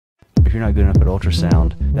if you're not good enough at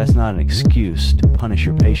ultrasound, that's not an excuse to punish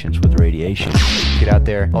your patients with radiation. Get out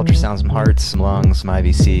there, ultrasound some hearts, some lungs, some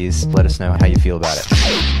IVCs. Let us know how you feel about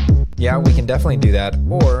it. Yeah, we can definitely do that,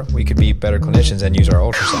 or we could be better clinicians and use our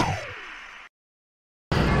ultrasound.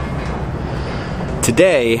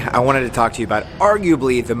 Today, I wanted to talk to you about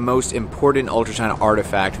arguably the most important ultrasound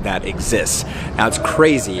artifact that exists. Now, it's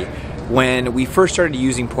crazy. When we first started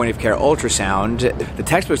using point-of-care ultrasound, the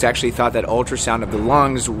textbooks actually thought that ultrasound of the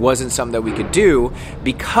lungs wasn't something that we could do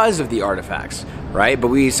because of the artifacts, right? But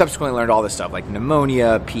we subsequently learned all this stuff like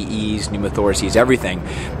pneumonia, PEs, pneumothoraces, everything.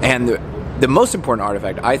 And the most important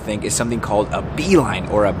artifact, I think, is something called a B-line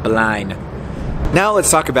or a B-line. Now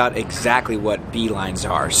let's talk about exactly what B-lines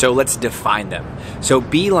are. So let's define them. So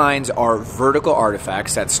B-lines are vertical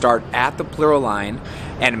artifacts that start at the pleural line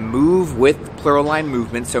and move with pleural line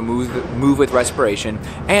movement, so move with respiration,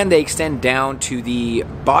 and they extend down to the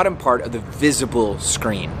bottom part of the visible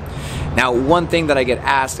screen. Now, one thing that I get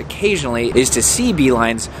asked occasionally is, to see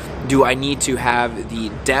B-lines, do I need to have the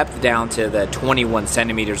depth down to the 21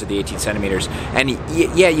 centimeters or the 18 centimeters? And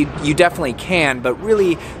yeah, you definitely can, but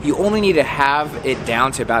really you only need to have it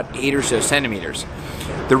down to about 8 or so centimeters.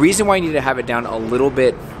 The reason why you need to have it down a little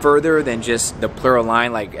bit further than just the pleural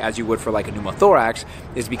line, like as you would for like a pneumothorax,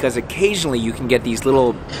 is because occasionally you can get these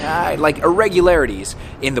little like irregularities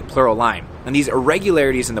in the pleural line. And these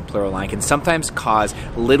irregularities in the pleural line can sometimes cause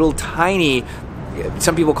little tiny,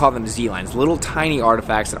 some people call them Z-lines, little tiny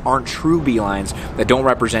artifacts that aren't true B-lines, that don't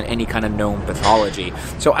represent any kind of known pathology.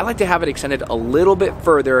 So I like to have it extended a little bit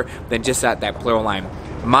further than just at that pleural line.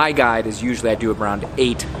 My guide is usually I do around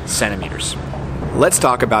 8 centimeters. Let's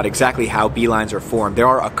talk about exactly how B-lines are formed. There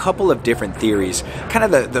are a couple of different theories.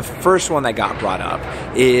 Kind of the first one that got brought up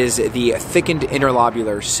is the thickened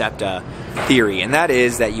interlobular septa theory, and that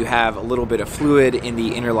is that you have a little bit of fluid in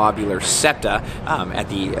the interlobular septa at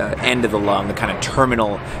the end of the lung, the kind of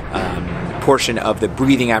terminal portion of the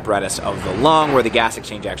breathing apparatus of the lung where the gas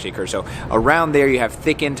exchange actually occurs. So around there you have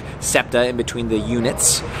thickened septa in between the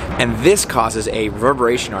units, and this causes a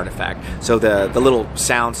reverberation artifact. So the little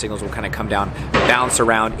sound signals will kind of come down, bounce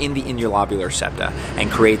around in the interlobular septa, and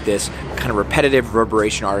create this kind of repetitive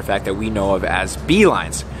reverberation artifact that we know of as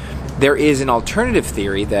B-lines. There is an alternative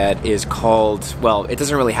theory that is called, well, it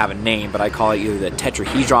doesn't really have a name, but I call it either the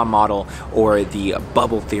tetrahedron model or the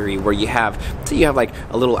bubble theory, where you have like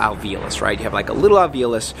a little alveolus, right? You have like a little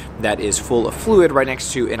alveolus that is full of fluid right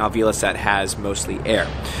next to an alveolus that has mostly air.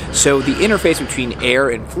 So the interface between air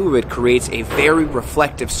and fluid creates a very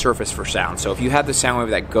reflective surface for sound. So if you have the sound wave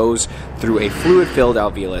that goes through a fluid-filled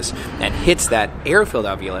alveolus and hits that air-filled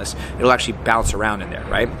alveolus, it'll actually bounce around in there,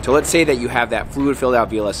 right? So let's say that you have that fluid-filled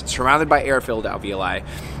alveolus surrounded by air-filled alveoli.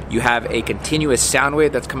 You have a continuous sound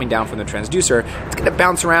wave that's coming down from the transducer. It's going to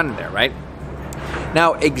bounce around in there, right?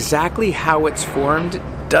 Now, exactly how it's formed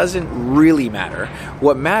doesn't really matter.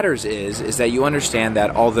 What matters is that you understand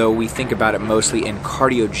that although we think about it mostly in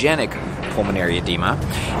cardiogenic pulmonary edema,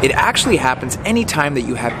 it actually happens anytime that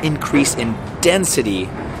you have increase in density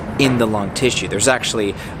in the lung tissue. There's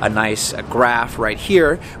actually a nice graph right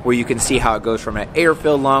here where you can see how it goes from an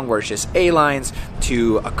air-filled lung where it's just A lines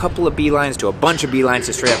to a couple of B lines to a bunch of B lines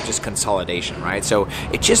to straight up just consolidation, right? So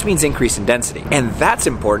it just means increase in density. And that's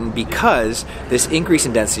important because this increase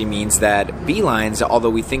in density means that B lines,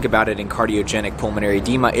 although we think about it in cardiogenic pulmonary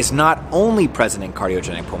edema, is not only present in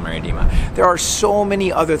cardiogenic pulmonary edema. There are so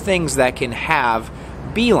many other things that can have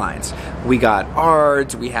B-lines. We got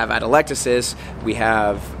ARDS, we have atelectasis, we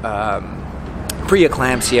have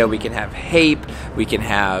preeclampsia, we can have HAPE, we can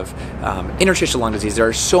have interstitial lung disease. There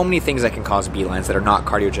are so many things that can cause B-lines that are not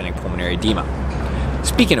cardiogenic pulmonary edema.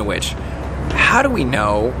 Speaking of which, how do we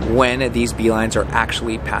know when these B-lines are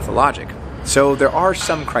actually pathologic? So there are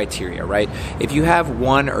some criteria, right? If you have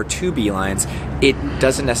 1 or 2 B-lines, it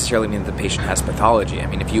doesn't necessarily mean that the patient has pathology. I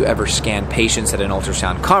mean, if you ever scan patients at an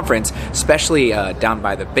ultrasound conference, especially down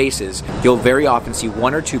by the bases, you'll very often see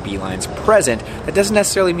 1 or 2 B-lines present. That doesn't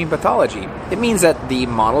necessarily mean pathology. It means that the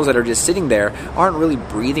models that are just sitting there aren't really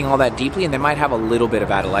breathing all that deeply, and they might have a little bit of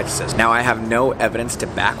atelectasis. Now, I have no evidence to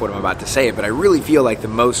back what I'm about to say, but I really feel like the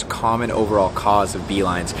most common overall cause of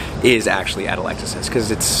B-lines is actually atelectasis, because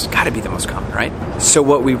it's got to be the most common, right? So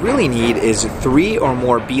what we really need is 3 or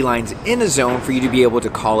more B-lines in a zone for you to be able to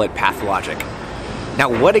call it pathologic.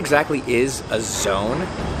 Now, what exactly is a zone?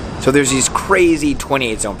 So there's these crazy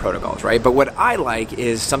 28 zone protocols, right? But what I like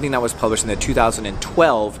is something that was published in the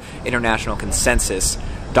 2012 International Consensus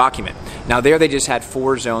document. Now there they just had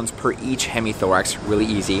 4 zones per each hemithorax, really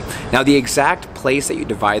easy. Now the exact place that you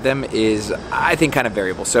divide them is, I think, kind of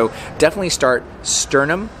variable. So definitely start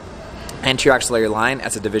sternum, anterior axillary line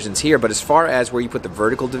as the divisions here, but as far as where you put the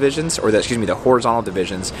vertical divisions, or the horizontal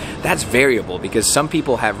divisions, that's variable because some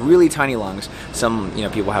people have really tiny lungs. Some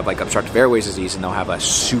people have like obstructive airways disease and they'll have a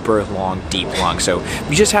super long, deep lung. So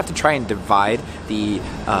you just have to try and divide the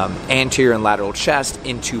anterior and lateral chest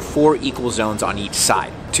into 4 equal zones on each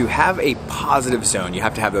side. To have a positive zone, you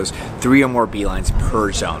have to have those 3 or more B-lines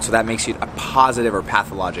per zone. So that makes it a positive or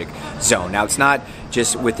pathologic zone. Now, it's not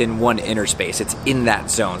just within one inner space, it's in that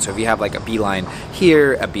zone. So if you have like a B-line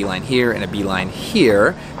here, a B-line here, and a B-line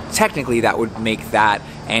here, technically that would make that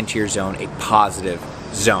anterior zone a positive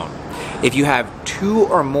zone. If you have 2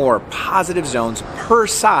 or more positive zones per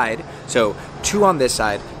side, so 2 on this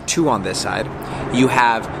side, 2 on this side, you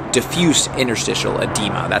have diffuse interstitial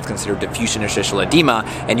edema. That's considered diffuse interstitial edema,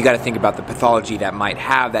 and you got to think about the pathology that might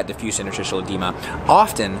have that diffuse interstitial edema.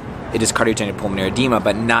 Often it is cardiogenic pulmonary edema,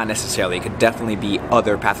 but not necessarily. It could definitely be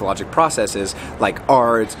other pathologic processes like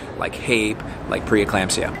ARDS, like HAPE, like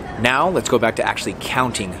preeclampsia. Now let's go back to actually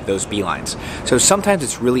counting those B-lines. So sometimes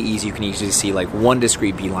it's really easy. You can easily see like 1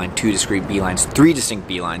 discrete B-line, 2 discrete B-lines, 3 distinct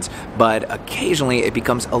B-lines, but occasionally it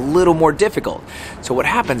becomes a little more difficult. So what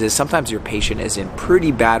happens is sometimes your patient is in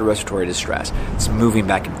pretty bad respiratory distress. It's moving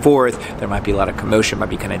back and forth. There might be a lot of commotion, might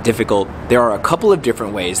be kind of difficult. There are a couple of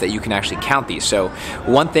different ways that you can actually count these. So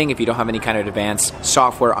one thing, if you don't have any kind of advanced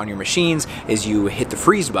software on your machines, is you hit the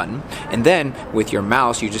freeze button, and then with your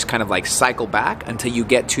mouse you just kind of like cycle back until you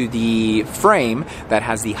get to the frame that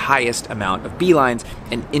has the highest amount of B-lines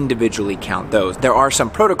and individually count those. There are some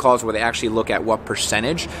protocols where they actually look at what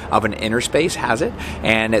percentage of an inner space has it,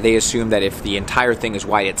 and they assume that if the entire thing is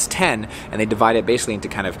wide, it's 10, and they divide it basically into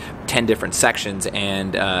kind of 10 different sections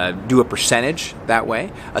and do a percentage that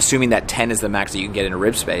way, assuming that 10 is the max that you can get in a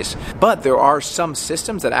rib space. But there are some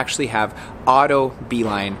systems that actually have auto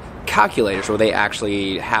B-line calculators where they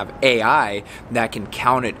actually have AI that can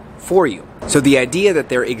count it for you. So the idea that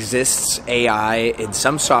there exists AI in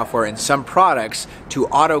some software and some products to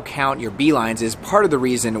auto count your B-lines is part of the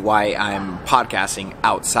reason why I'm podcasting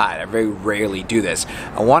outside. I very rarely do this.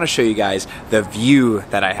 I want to show you guys the view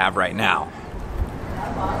that I have right now.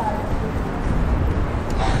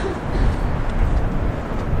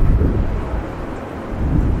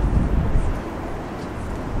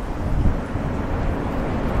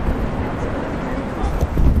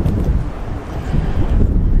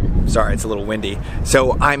 Sorry, it's a little windy.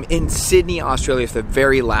 So I'm in Sydney, Australia for the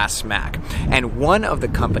very last SMACC. And one of the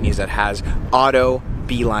companies that has auto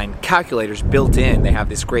B-line calculators built in, they have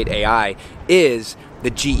this great AI, is the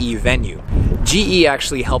GE venue. GE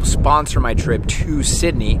actually helped sponsor my trip to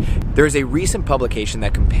Sydney. There's a recent publication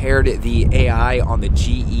that compared the AI on the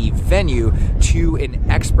GE venue to an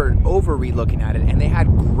expert overread looking at it, and they had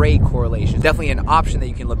great correlations. Definitely an option that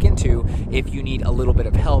you can look into if you need a little bit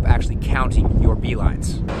of help actually counting your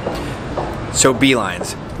B-lines. So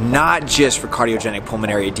B-lines, not just for cardiogenic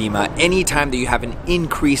pulmonary edema. Anytime that you have an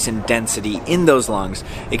increase in density in those lungs,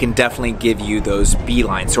 it can definitely give you those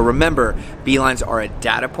B-lines. So remember, B-lines are a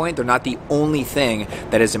data point. They're not the only thing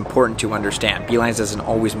that is important to understand. B-lines doesn't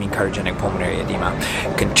always mean cardiogenic pulmonary edema.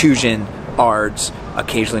 Contusion, ARDS,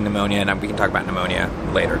 occasionally pneumonia, and we can talk about pneumonia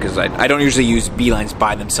later because I don't usually use B-lines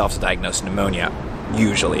by themselves to diagnose pneumonia.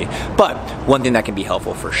 Usually. But one thing that can be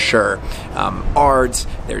helpful for sure, ARDS,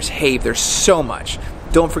 there's HAPE, there's so much.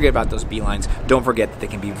 Don't forget about those B-lines. Don't forget that they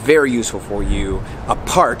can be very useful for you,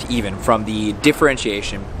 apart even from the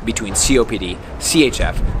differentiation between COPD,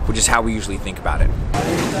 CHF, which is how we usually think about it.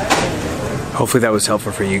 Hopefully that was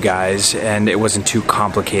helpful for you guys and it wasn't too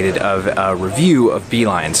complicated of a review of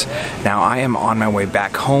B-lines. Now I am on my way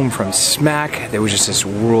back home from SMACC. There was just this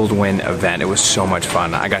whirlwind event. It was so much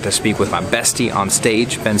fun. I got to speak with my bestie on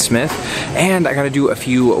stage, Ben Smith, and I got to do a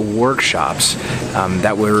few workshops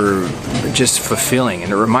that were just fulfilling,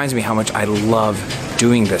 and it reminds me how much I love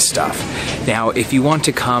doing this stuff. Now, if you want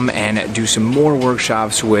to come and do some more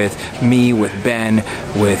workshops with me, with Ben,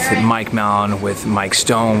 with Mike Mallon, with Mike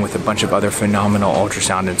Stone, with a bunch of other phenomenal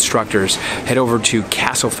ultrasound instructors, head over to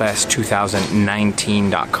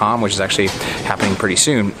Castlefest2019.com, which is actually happening pretty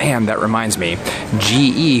soon. And that reminds me,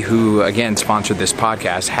 GE, who again sponsored this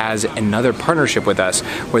podcast, has another partnership with us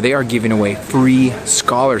where they are giving away free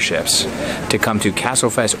scholarships to come to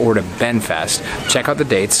Castlefest or to Bendfest. Check out the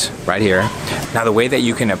dates right here. Now, the way that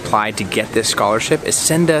you can apply to get this scholarship is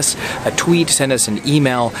send us a tweet, send us an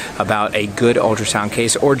email about a good ultrasound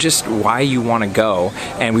case or just why you want to go,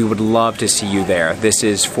 and we would love to see you there. This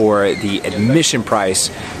is for the admission price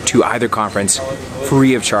to either conference,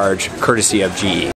 free of charge, courtesy of GE.